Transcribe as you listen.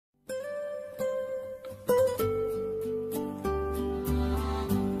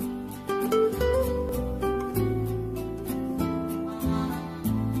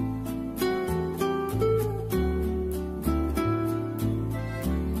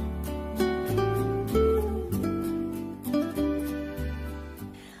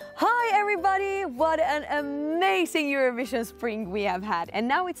what an amazing Eurovision spring we have had. And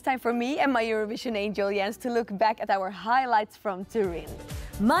now it's time for me and my Eurovision angel Jens to look back at our highlights from Turin.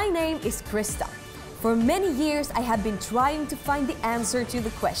 My name is Krista. For many years I have been trying to find the answer to the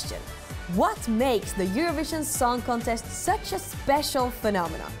question: what makes the Eurovision Song Contest such a special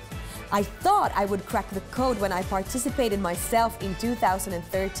phenomenon? I thought I would crack the code when I participated myself in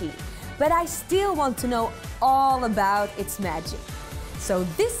 2013, but I still want to know all about its magic. So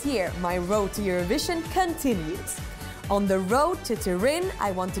this year, my road to Eurovision continues. On the road to Turin, I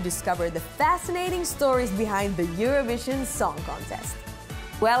want to discover the fascinating stories behind the Eurovision Song Contest.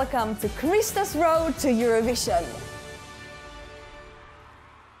 Welcome to Krista's Road to Eurovision.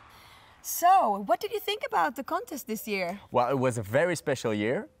 So, what did you think about the contest this year? Well, it was a very special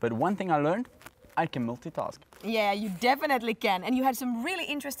year, but one thing I learned, I can multitask. Yeah, you definitely can. And you had some really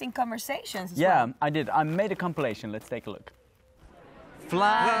interesting conversations as Yeah, well. I did. I made a compilation. Let's take a look.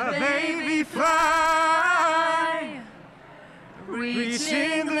 Fly, Baby, fly,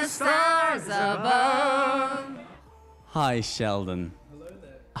 reaching the stars above. Hi, Sheldon. Hello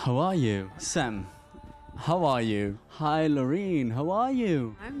there. How are you? Sam, how are you? Hi, Loreen. How are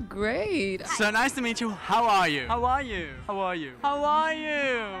you? I'm great. So nice to meet you. How are you? How are you? How are you? How are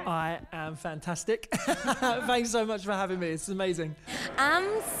you? I am fantastic. Thanks so much for having me. It's amazing. I'm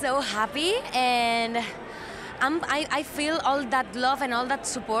so happy, and I feel all that love and all that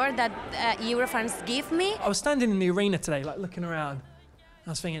support that Eurofans give me. I was standing in the arena today, like looking around. I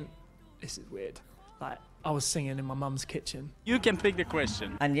was thinking, this is weird. Like, I was singing in my mum's kitchen. You can pick the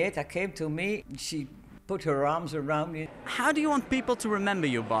question. Agneta came to me. She put her arms around me. How do you want people to remember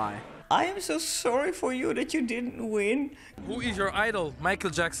you by? I am so sorry for you that you didn't win. Who is your idol?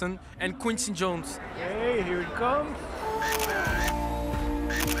 Michael Jackson and Quincy Jones. Hey, here it comes.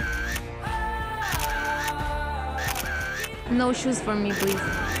 No shoes for me, please.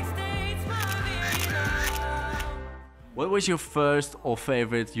 What was your first or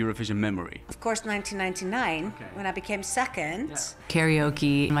favorite Eurovision memory? Of course, 1999, when I became second. Yeah.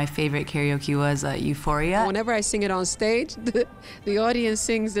 Karaoke. My favorite karaoke was Euphoria. Whenever I sing it on stage, the audience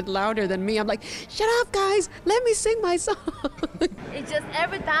sings it louder than me. I'm like, shut up, guys, let me sing my song. It's just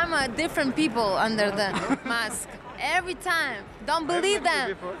every time different people under the mask. Every time. Don't believe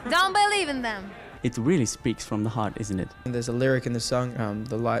them. Don't believe in them. It really speaks from the heart, isn't it? And there's a lyric in the song,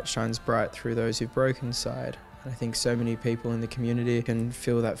 the light shines bright through those who've broken inside. I think so many people in the community can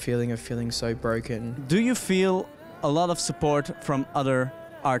feel that feeling of feeling so broken. Do you feel a lot of support from other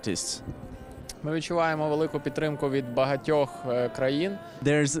artists? Ми відчуваємо велику підтримку від багатьох країн.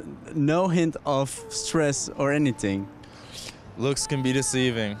 There's no hint of stress or anything. Looks can be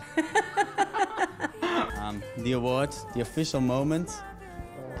deceiving. The award, the official moment.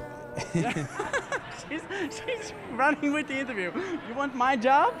 She's running with the interview. You want my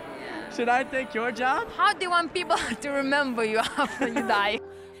job? Should I take your job? How do you want people to remember you after you die?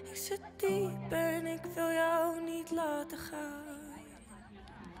 Ik zit dieper en ik wil jou niet laten gaan.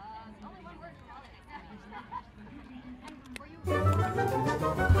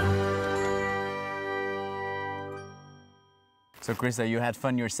 So Krista, you had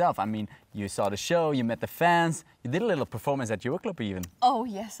fun yourself. I mean, you saw the show, you met the fans, you did a little performance at Euroclub even. Oh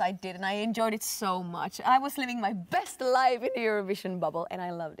yes, I did, and I enjoyed it so much. I was living my best life in the Eurovision bubble, and I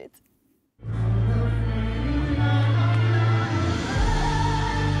loved it.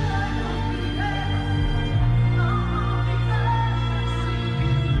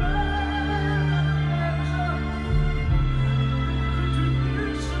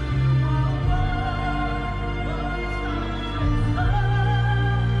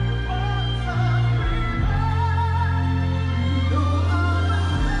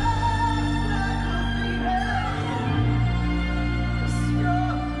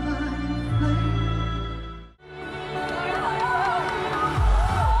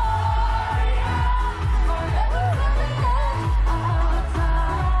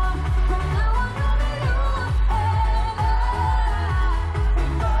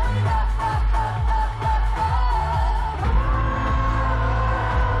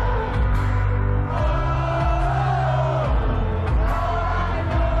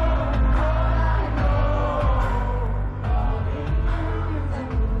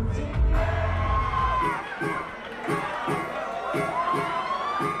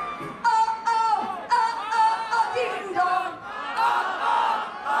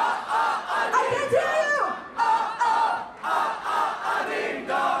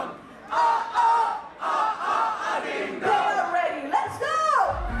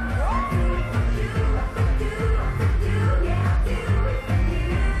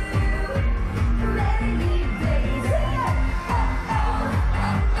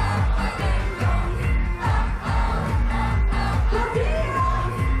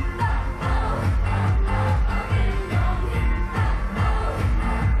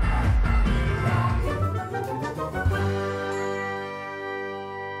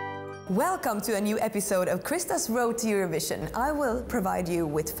 Welcome to a new episode of Krista's Road to Eurovision. I will provide you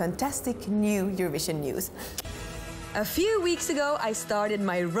with fantastic new Eurovision news. A few weeks ago, I started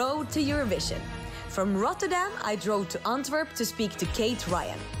my road to Eurovision. From Rotterdam, I drove to Antwerp to speak to Kate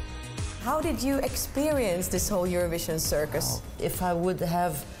Ryan. How did you experience this whole Eurovision circus? If I would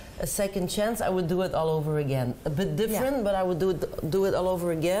have a second chance, I would do it all over again. A bit different, but I would do it all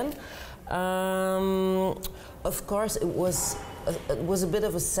over again. Of course, it was a bit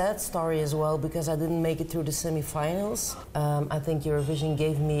of a sad story as well because I didn't make it through the semi-finals. I think Eurovision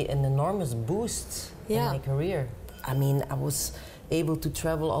gave me an enormous boost in my career. I mean, I was able to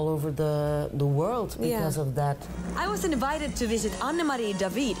travel all over the world because of that. I was invited to visit Anne-Marie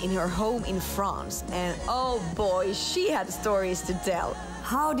David in her home in France, and oh boy, she had stories to tell.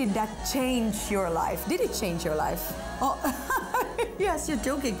 How did that change your life? Did it change your life? Oh, yes, you're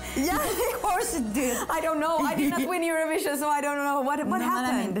joking. Yeah, of course it did. I don't know. I did not win Eurovision, so I don't know what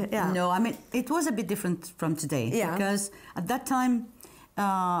happened. I mean, it was a bit different from today because at that time,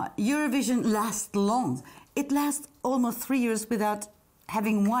 Eurovision lasts long. It lasts almost 3 years without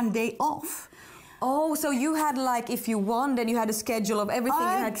having one day off. Oh, so you had like, if you won, then you had a schedule of everything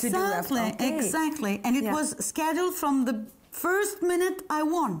you had to do after. Exactly. And it was scheduled from the first minute I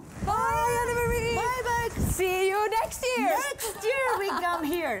won. Bye, Anne-Marie. Bye-bye. See you next year. Next year we come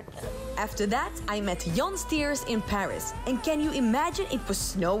here. After that, I met Jan Stiers in Paris. And can you imagine it was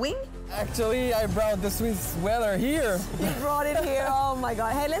snowing? Actually, I brought the Swiss weather here. You brought it here? Oh my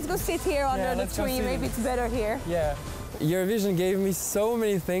God. Hey, let's go sit here under the tree. Maybe it's better here. Yeah. Eurovision gave me so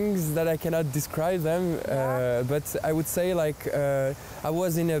many things that I cannot describe them, but I would say I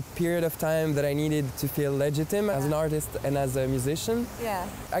was in a period of time that I needed to feel legitimate as an artist and as a musician. Yeah.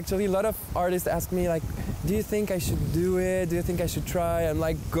 Actually, a lot of artists ask me like, do you think I should do it? Do you think I should try? I'm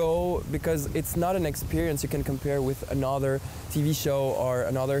like, go, because it's not an experience you can compare with another TV show or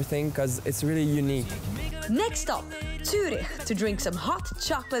another thing, because it's really unique. Next up, Turin to drink some hot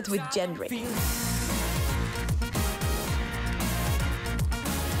chocolate with Gendry.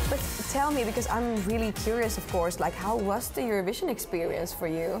 But tell me, because I'm really curious, of course, like how was the Eurovision experience for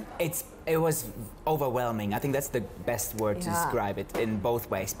you? It was overwhelming. I think that's the best word to describe it, in both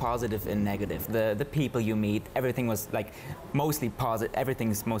ways, positive and negative. The people you meet, everything was like mostly positive.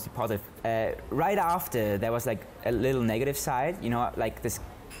 Everything's mostly positive. Right after, there was like a little negative side, you know, like this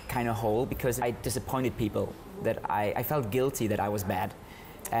kind of hole, because I disappointed people. That I felt guilty that I was bad.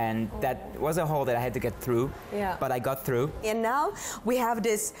 And that was a hole that I had to get through, but I got through. And now we have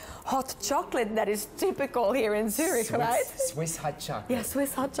this hot chocolate that is typical here in Zurich, right? Swiss hot chocolate. Yeah,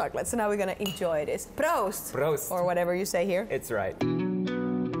 Swiss hot chocolate. So now we're gonna enjoy this. Prost! Prost! Or whatever you say here. It's right.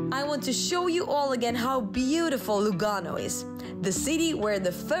 I want to show you all again how beautiful Lugano is, the city where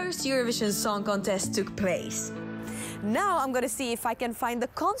the first Eurovision Song Contest took place. Now I'm gonna see if I can find the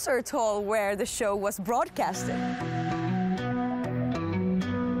concert hall where the show was broadcasted.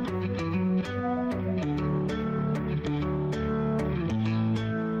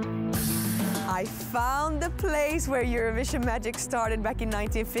 I found the place where Eurovision magic started back in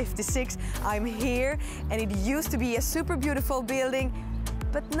 1956. I'm here, and it used to be a super beautiful building,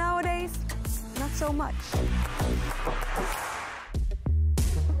 but nowadays, not so much.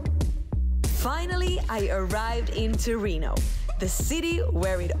 Finally, I arrived in Turin, the city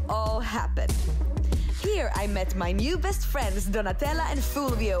where it all happened. Here I met my new best friends Donatella and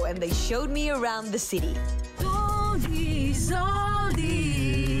Fulvio, and they showed me around the city. Soldi,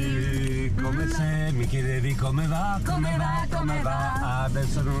 soldi. Come se mi chiedevi come va, come va, come va.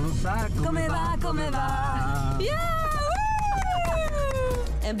 Adesso non lo sa come va, come va. Yeah! Woo!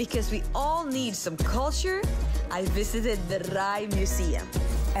 And because we all need some culture, I visited the Rai Museum.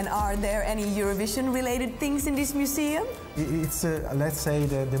 And are there any Eurovision-related things in this museum? It's, let's say,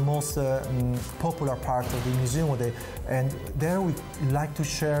 the most popular part of the museum. And there we like to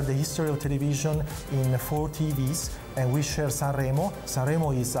share the history of television in 4 TVs. And we share Sanremo.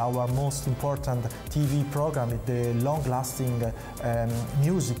 Sanremo is our most important TV program, the long-lasting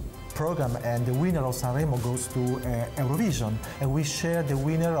music program, and the winner of Sanremo goes to Eurovision. And we share the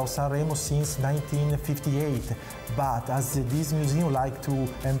winner of Sanremo since 1958. But as this museum like to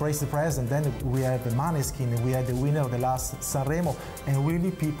embrace the present, then we have the Maneskin, we had the winner of the last Sanremo, and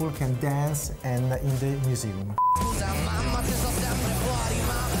really people can dance in the museum.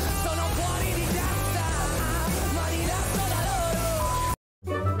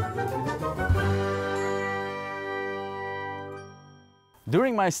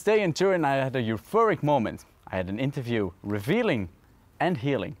 During my stay in Turin, I had a euphoric moment. I had an interview revealing and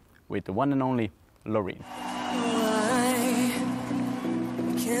healing with the one and only Loreen. Why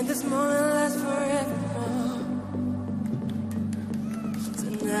can't this moment last forevermore?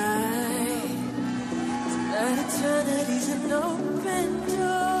 Tonight an open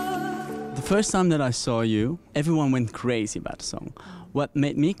door. The first time that I saw you, everyone went crazy about the song. What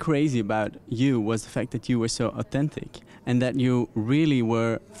made me crazy about you was the fact that you were so authentic and that you really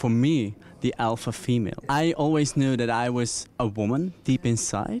were, for me, the alpha female. I always knew that I was a woman deep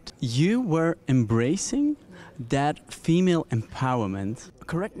inside. You were embracing that female empowerment.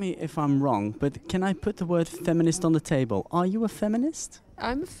 Correct me if I'm wrong, but can I put the word feminist on the table? Are you a feminist?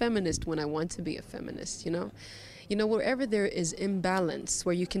 I'm a feminist when I want to be a feminist, you know? You know, wherever there is imbalance,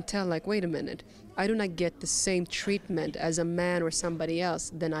 where you can tell, like, wait a minute, I do not get the same treatment as a man or somebody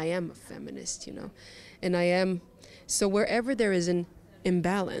else, then I am a feminist, you know? And I am, so wherever there is an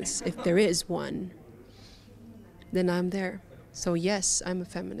imbalance, if there is one, then I'm there. So yes, I'm a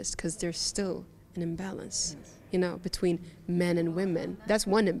feminist because there's still an imbalance, you know, between men and women. That's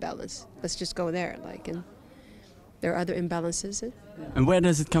one imbalance. Let's just go there, like, and there are other imbalances. And where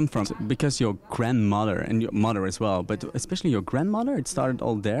does it come from? Because your grandmother and your mother as well, but especially your grandmother, it started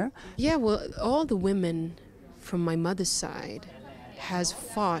all there? Yeah, well, all the women from my mother's side has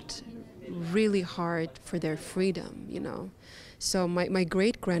fought really hard for their freedom, you know. So my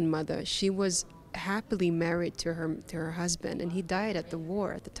great-grandmother, she was happily married to her husband, and he died at the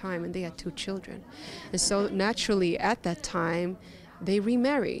war at the time, and they had 2 children. And so naturally at that time they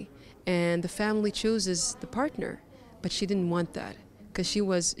remarry, and the family chooses the partner. But she didn't want that, because she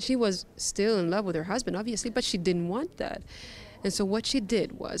was still in love with her husband, obviously, but she didn't want that. And so what she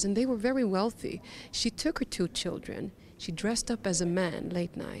did was, and they were very wealthy, she took her 2 children, she dressed up as a man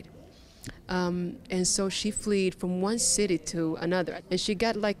late night, and so she fled from one city to another, and she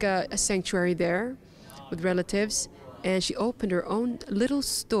got like a sanctuary there with relatives, and she opened her own little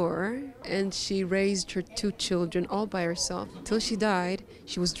store, and she raised her 2 children all by herself. Till she died,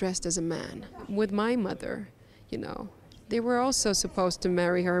 she was dressed as a man. With my mother, you know, they were also supposed to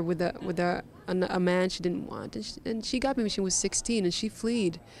marry her with a man she didn't want, and she got me when she was 16, and she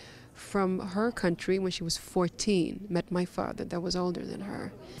fled from her country when she was 14, met my father that was older than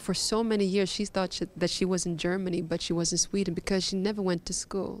her. For so many years she thought that she was in Germany, but she was in Sweden because she never went to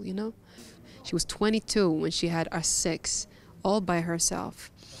school, you know. She was 22 when she had us 6, all by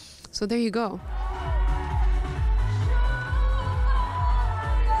herself. So there you go.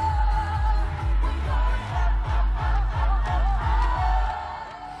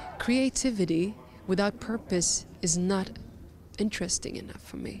 Creativity without purpose is not interesting enough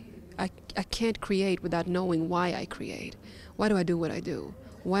for me. I can't create without knowing why I create. Why do I do what I do?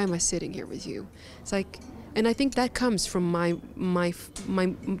 Why am I sitting here with you? It's like, and I think that comes from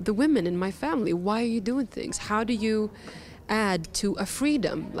the women in my family. Why are you doing things? How do you add to a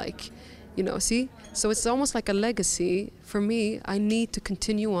freedom? Like, you know, see? So it's almost like a legacy. For me, I need to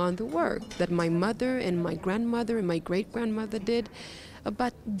continue on the work that my mother and my grandmother and my great-grandmother did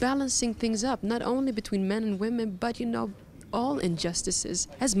about balancing things up, not only between men and women, but, you know, all injustices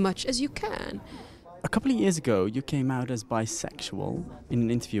as much as you can. A couple of years ago, you came out as bisexual in an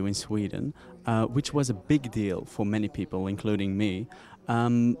interview in Sweden, which was a big deal for many people, including me.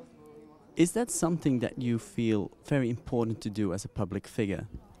 Is that something that you feel very important to do as a public figure?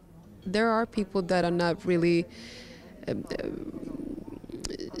 There are people that are not really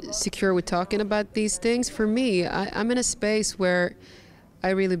secure with talking about these things. For me, I'm in a space where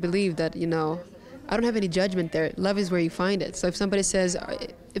I really believe that, you know, I don't have any judgment there. Love is where you find it. So if somebody says,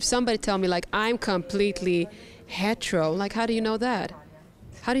 if somebody tell me like I'm completely hetero, like how do you know that?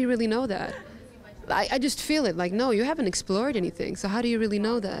 How do you really know that? I just feel it, like no, you haven't explored anything, so how do you really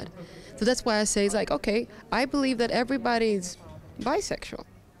know that? So that's why I say it's like, okay, I believe that everybody's bisexual.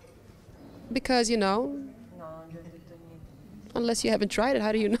 Because, you know, unless you haven't tried it,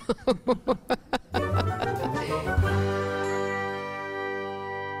 how do you know?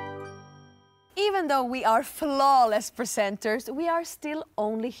 Even though we are flawless presenters, we are still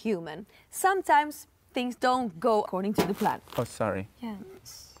only human. Sometimes things don't go according to the plan. Oh, sorry. Yeah.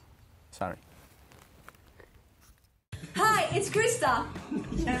 Sorry. Hi, it's Krista.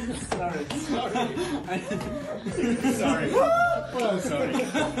 Sorry. Sorry. Oh, sorry.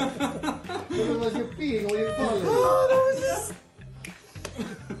 Det var ju pig och you fallen.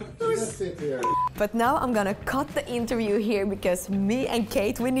 Sit here. But now I'm gonna cut the interview here because me and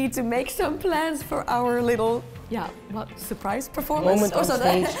Kate, we need to make some plans for our little, surprise performance. Moment on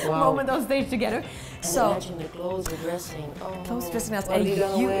stage. Wow. Moment on stage together. So imagine the clothes, the dressing. Oh, clothes, dressing us. What are you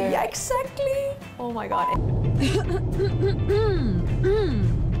gonna wear? Yeah, exactly. Oh my God.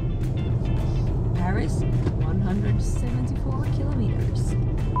 Paris, 174 kilometers.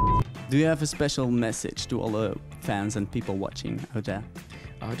 Do you have a special message to all the fans and people watching out there?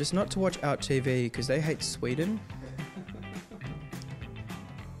 Just not to watch OUTtv because they hate Sweden.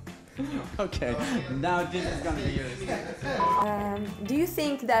 Okay, now this is gonna be yours. Do you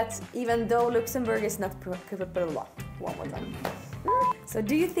think that even though Luxembourg is not one more time. So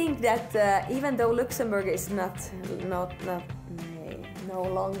do you think that even though Luxembourg is no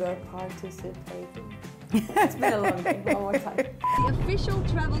longer participating? It's been a long day. One more time. The official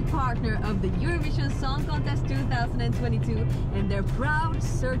travel partner of the Eurovision Song Contest 2022 and their proud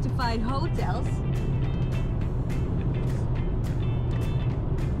certified hotels.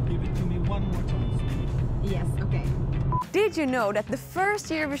 Give it to me one more time. Yes, okay. Did you know that the first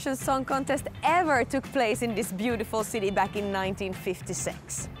Eurovision Song Contest ever took place in this beautiful city back in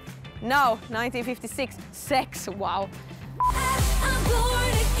 1956? No, 1956. Sex, wow. I'm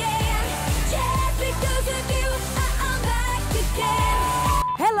born again. Just because of you, I'm back again.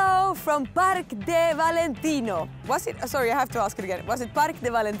 Hello from Parc de Valentino. Was it? Sorry, I have to ask it again. Was it Parc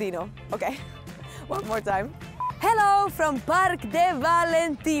de Valentino? Okay, one more time. Hello from Parc de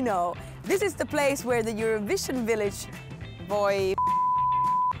Valentino. This is the place where the Eurovision village boy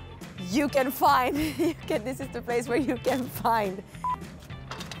you can find. This is the place where you can find.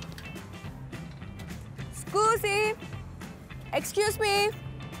 Scusi, excuse me.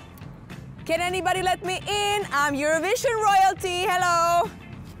 Can anybody let me in? I'm Eurovision royalty. Hello.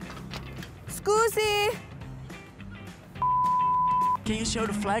 Scusi. Can you show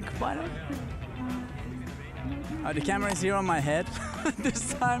the flag, Pino? Oh, the camera is here on my head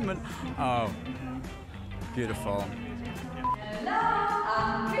this time. But, oh, beautiful. Hello,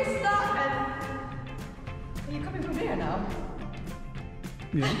 I'm Krista. Are you coming from there now?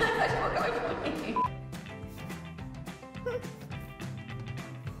 Yeah. You're coming from me.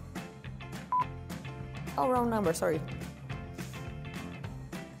 Oh, wrong number, sorry.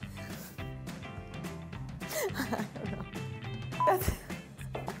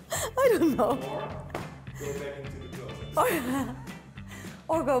 I don't know.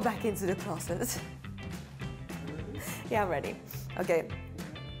 Or go back into the closet. Yeah, I'm ready. Okay.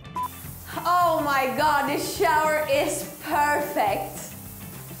 Oh my god, this shower is perfect.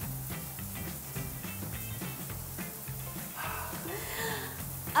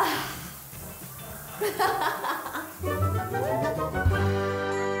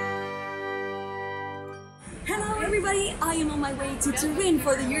 Hello everybody, I am on my way to Turin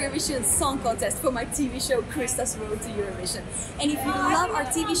for the Eurovision Song Contest for my TV show Krista's Road to Eurovision. And if you love our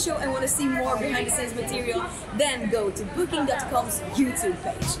TV show and want to see more behind the scenes material, then go to booking.com's YouTube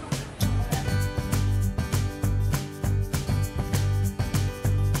page.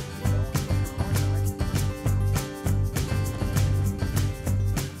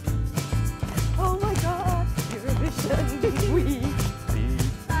 Oh my god, Eurovision week.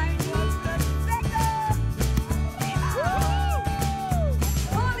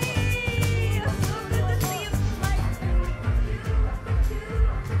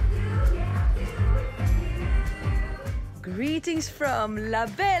 Greetings from La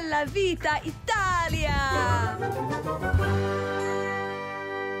Bella Vita, Italia!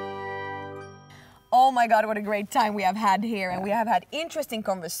 Oh my god, what a great time we have had here, and we have had interesting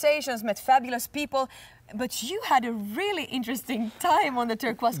conversations, met fabulous people, but you had a really interesting time on the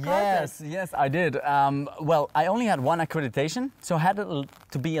turquoise carpet. Yes, I did. Well, I only had one accreditation, so I had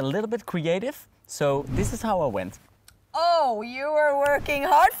to be a little bit creative, so this is how I went. Oh, you were working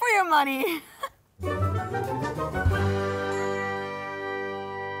hard for your money!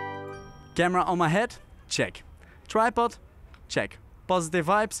 Camera on my head? Check. Tripod? Check. Positive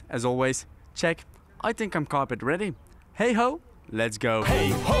vibes? As always? Check. I think I'm carpet ready. Hey ho, let's go.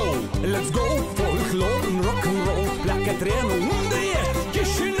 Hey ho, let's go. Folklore and rock and roll. Plaka 301,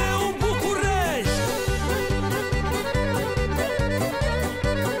 Chisinau, Bucharest.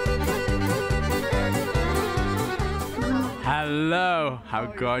 Hello, how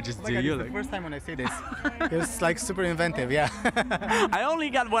gorgeous do you look? It's the first time when I see this. It's like super inventive, yeah. I only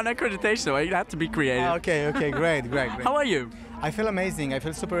got one accreditation, so I had to be creative. Okay, great. How are you? I feel amazing. I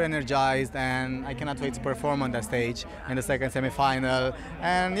feel super energized, and I cannot wait to perform on that stage in the second semi-final.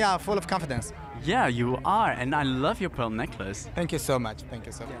 And yeah, full of confidence. Yeah, you are, and I love your pearl necklace. Thank you so much.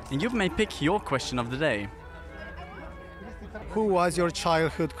 And you may pick your question of the day. Who was your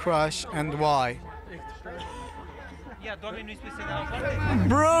childhood crush and why?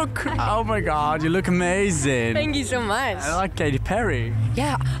 Brooke! Oh my god, you look amazing. Thank you so much. I like Katy Perry.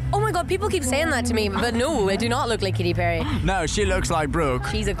 Yeah. Oh my god, people keep saying that to me, but no, I do not look like Katy Perry. No, she looks like Brooke.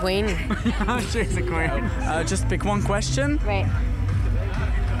 She's a queen. She's a queen. Just pick one question. Right.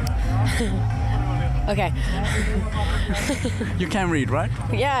 Okay. You can read, right?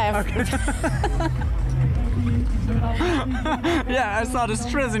 Yeah. Yeah, I saw the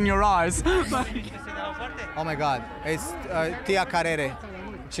stress in your eyes. Oh my god, it's Tia Carrere.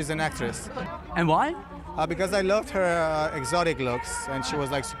 She's an actress. And why? Because I loved her exotic looks, and she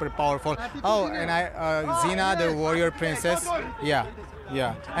was like super powerful. Oh, and Xena, the warrior princess. Yeah,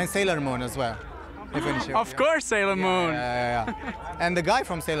 yeah, and Sailor Moon as well. Of course, Sailor Moon. Yeah. And the guy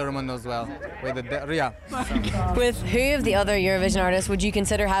from Sailor Moon as well. With the With who of the other Eurovision artists would you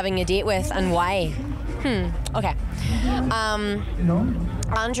consider having a date with, and why? Okay.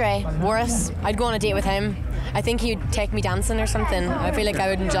 Andre Boris. I'd go on a date with him. I think he'd take me dancing or something. I feel like I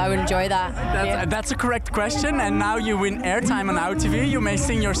would enjoy that. That's a correct question, and now you win airtime on OUTtv. You may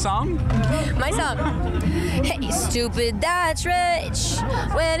sing your song. My song. Hey, stupid, that's rich.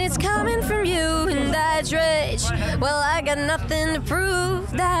 When it's coming from you, and that's rich. Well, I got nothing to prove.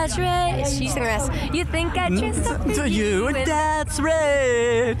 That's rich. You sing the rest. You think I trust to you, and that's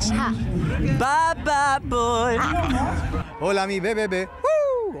rich. Bye bye, boy. Hola mi bebé.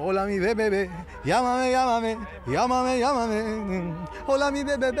 Hola mi bebé. Llámame, llámame, llámame, llámame. Hola mi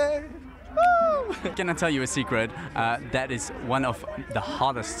bebé. Can I tell you a secret? That is one of the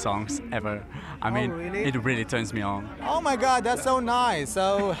hottest songs ever. I mean, really? It really turns me on. Oh my God, that's so nice.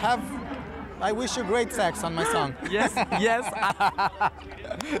 So I wish you great sex on my song. Yes, yes.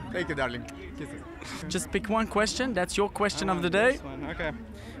 Thank you, darling. Kisses. Just pick one question. That's your question of the day. Okay.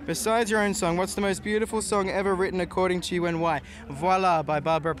 Besides your own song, what's the most beautiful song ever written according to you, and why? Voila by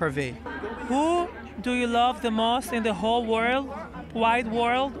Barbara Pravi. Who do you love the most in the whole world, wide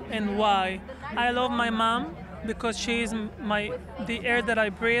world, and why? I love my mom because she's the air that I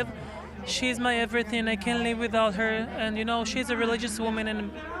breathe. She's my everything. I can't live without her. And you know, she's a religious woman,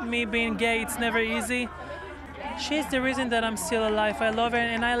 and me being gay, it's never easy. She's the reason that I'm still alive. I love her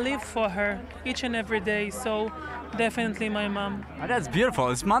and I live for her each and every day. So definitely my mom. Oh, that's beautiful.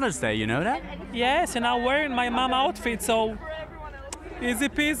 It's Mother's Day, you know that? Yes, and I'm wearing my mom outfit, so easy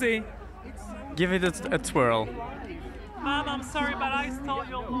peasy. Give it a twirl. Mom, I'm sorry, but I stole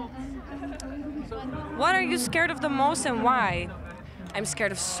your look. What are you scared of the most and why? I'm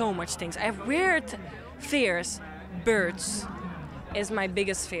scared of so much things. I have weird fears. Birds is my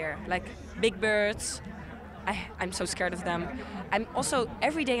biggest fear. Like big birds. I'm so scared of them. I'm also,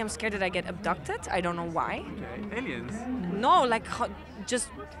 every day I'm scared that I get abducted. I don't know why. Okay. Aliens? No, like just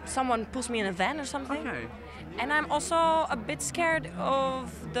someone pulls me in a van or something. Okay. And I'm also a bit scared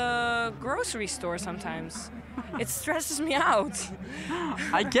of the grocery store sometimes. It stresses me out.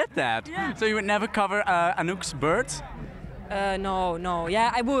 I get that. Yeah. So you would never cover Anouk's birds? No.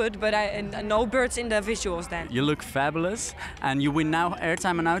 Yeah, I would, but no birds in the visuals then. You look fabulous, and you win now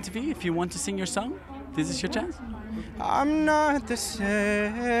airtime on OUTtv if you want to sing your song. This is your chance. I'm not the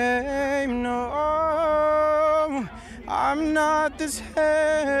same, no. I'm not the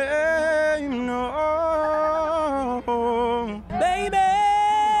same, no. Baby,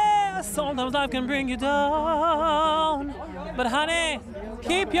 sometimes life can bring you down. But honey,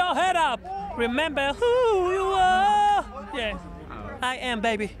 keep your head up. Remember who you are. Yeah, I am,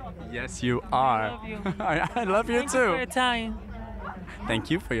 baby. Yes, you are. I love you. I love you Thank too. you for your time. Thank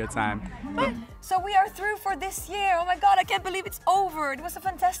you for your time. So we are through for this year. Oh my God, I can't believe it's over. It was a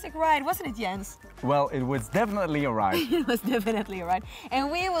fantastic ride, wasn't it, Jens? Well, it was definitely a ride. It was definitely a ride.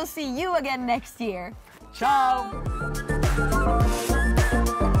 And we will see you again next year. Ciao!